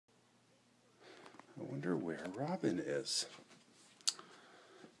Wonder where Robin is.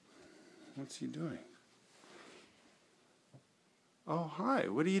 What's he doing? Oh, hi.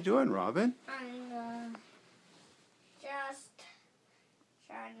 What are you doing, Robin? I'm just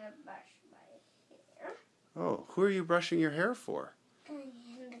trying to brush my hair. Oh, who are you brushing your hair for? The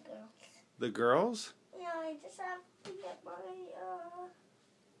girls. The girls? Yeah, I just have to get my,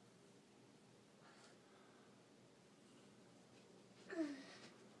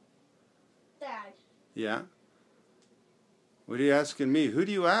 Dad. Yeah? What are you asking me? Who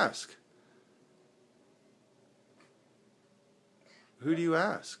do you ask? Who do you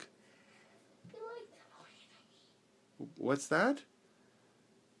ask? You like the point? What's that?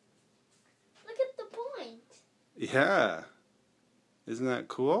 Look at the point. Yeah. Isn't that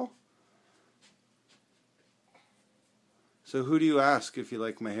cool? So who do you ask if you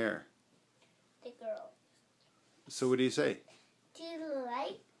like my hair? The girl. So what do you say? Do you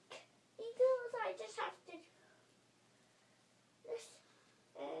like eagles? I just have to this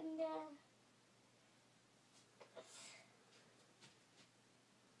and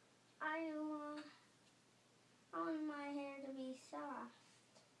I want my hair to be soft.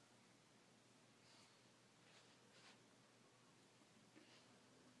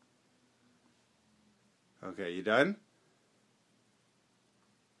 Okay, you done?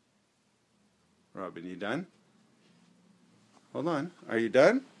 Robin, you done? Hold on. Are you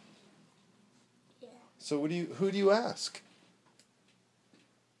done? Yeah. So who do you ask?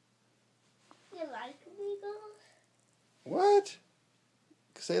 You like eagles? What?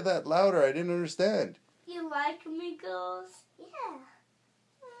 Say that louder. I didn't understand. You like eagles? Yeah.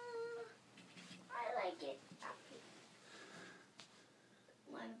 I like it.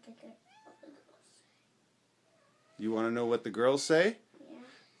 Want to pick up the girls? You want to know what the girls say? Yeah.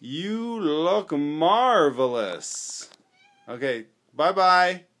 You look marvelous. Okay,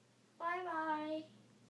 bye-bye.